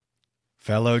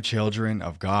Fellow children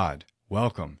of God,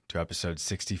 welcome to episode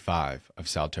 65 of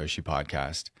Saltoshi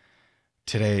Podcast.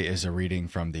 Today is a reading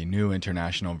from the New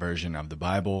International Version of the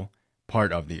Bible,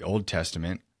 part of the Old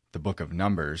Testament, the book of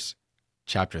Numbers,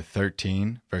 chapter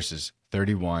 13, verses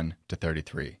 31 to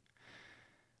 33.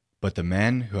 But the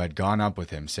men who had gone up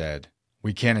with him said,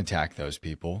 "We can't attack those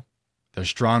people. They're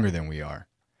stronger than we are."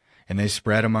 And they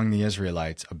spread among the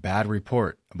Israelites a bad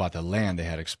report about the land they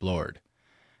had explored.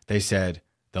 They said,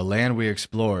 "The land we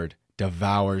explored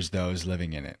devours those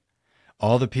living in it.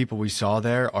 All the people we saw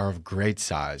there are of great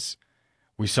size.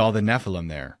 We saw the Nephilim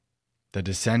there. The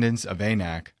descendants of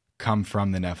Anak come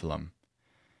from the Nephilim.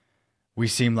 We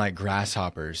seem like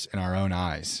grasshoppers in our own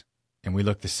eyes, and we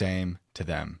look the same to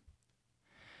them."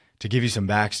 To give you some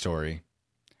backstory,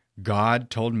 God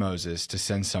told Moses to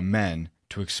send some men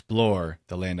to explore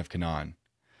the land of Canaan.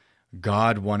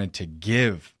 God wanted to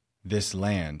give this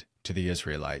land to the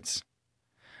Israelites.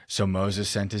 So Moses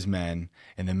sent his men,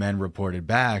 and the men reported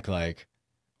back like,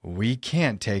 "We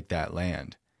can't take that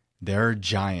land. There are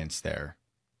giants there."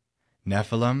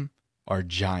 Nephilim are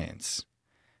giants.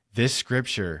 This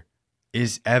scripture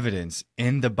is evidence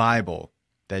in the Bible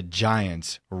that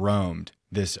giants roamed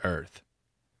this earth.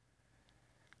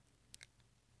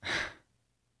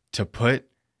 To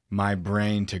put my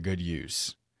brain to good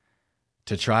use,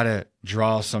 to try to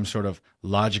draw some sort of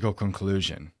logical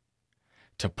conclusion,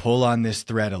 to pull on this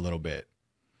thread a little bit.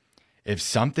 If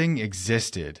something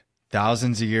existed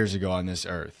thousands of years ago on this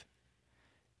earth,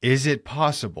 is it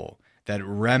possible that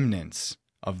remnants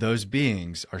of those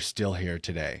beings are still here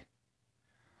today?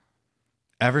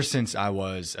 Ever since I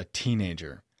was a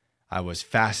teenager, I was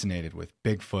fascinated with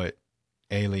Bigfoot,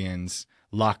 aliens,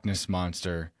 Loch Ness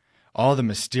Monster, all the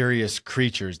mysterious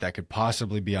creatures that could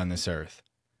possibly be on this earth.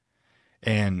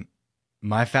 And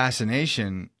my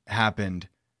fascination happened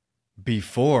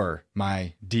before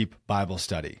my deep Bible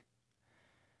study.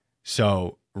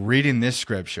 So reading this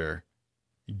scripture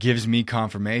gives me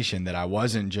confirmation that I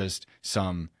wasn't just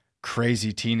some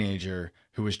crazy teenager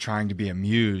who was trying to be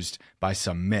amused by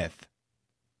some myth.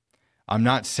 I'm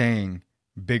not saying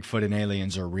Bigfoot and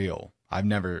aliens are real. I've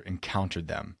never encountered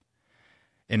them.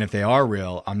 And if they are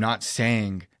real, I'm not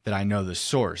saying that I know the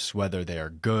source, whether they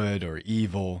are good or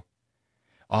evil.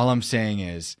 All I'm saying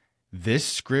is this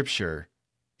scripture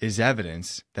is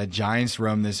evidence that giants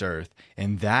roam this earth,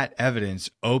 and that evidence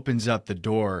opens up the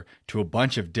door to a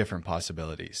bunch of different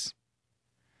possibilities.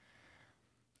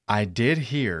 I did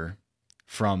hear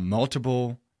from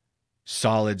multiple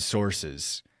solid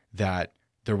sources that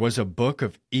there was a book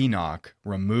of Enoch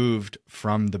removed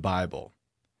from the Bible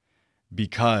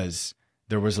because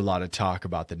there was a lot of talk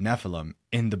about the Nephilim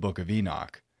in the book of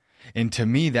Enoch. And to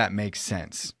me, that makes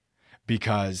sense,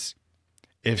 because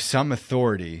if some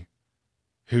authority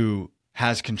who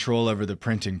has control over the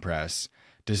printing press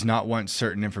does not want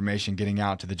certain information getting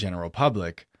out to the general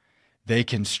public, they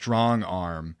can strong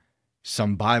arm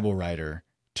some Bible writer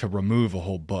to remove a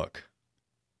whole book.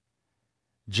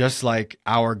 Just like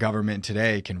our government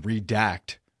today can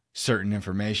redact certain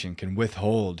information, can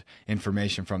withhold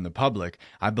information from the public,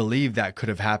 I believe that could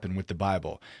have happened with the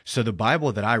Bible. So the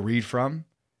Bible that I read from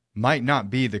might not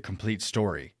be the complete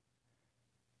story.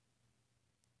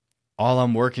 All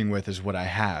I'm working with is what I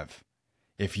have.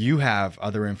 If you have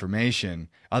other information,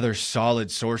 other solid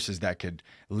sources that could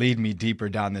lead me deeper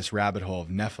down this rabbit hole of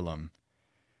Nephilim,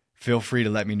 feel free to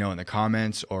let me know in the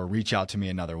comments or reach out to me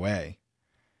another way.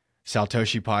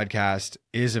 Saltoshi Podcast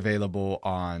is available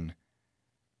on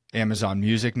Amazon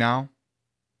Music now.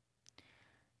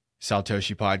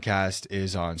 Saltoshi Podcast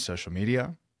is on social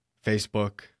media,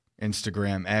 Facebook,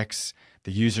 Instagram, X.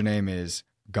 The username is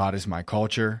God is My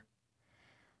Culture.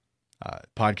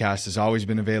 Podcast has always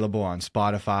been available on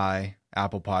Spotify,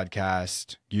 Apple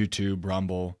Podcast, YouTube,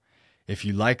 Rumble. If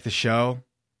you like the show,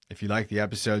 if you like the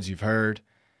episodes you've heard,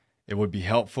 it would be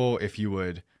helpful if you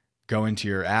would go into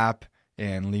your app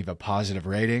and leave a positive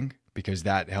rating, because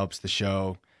that helps the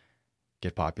show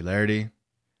get popularity.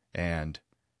 And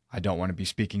I don't want to be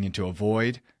speaking into a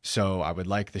void, so I would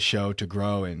like the show to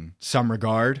grow in some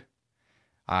regard.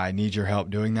 I need your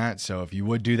help doing that, so if you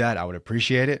would do that, I would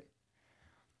appreciate it.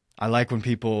 I like when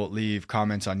people leave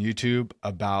comments on YouTube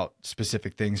about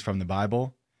specific things from the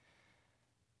Bible.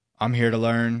 I'm here to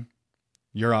learn.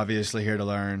 You're obviously here to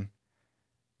learn.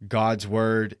 God's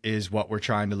word is what we're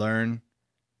trying to learn.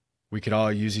 We could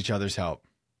all use each other's help.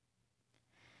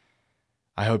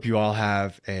 I hope you all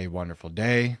have a wonderful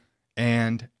day.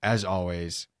 And as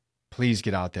always, please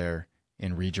get out there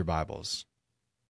and read your Bibles.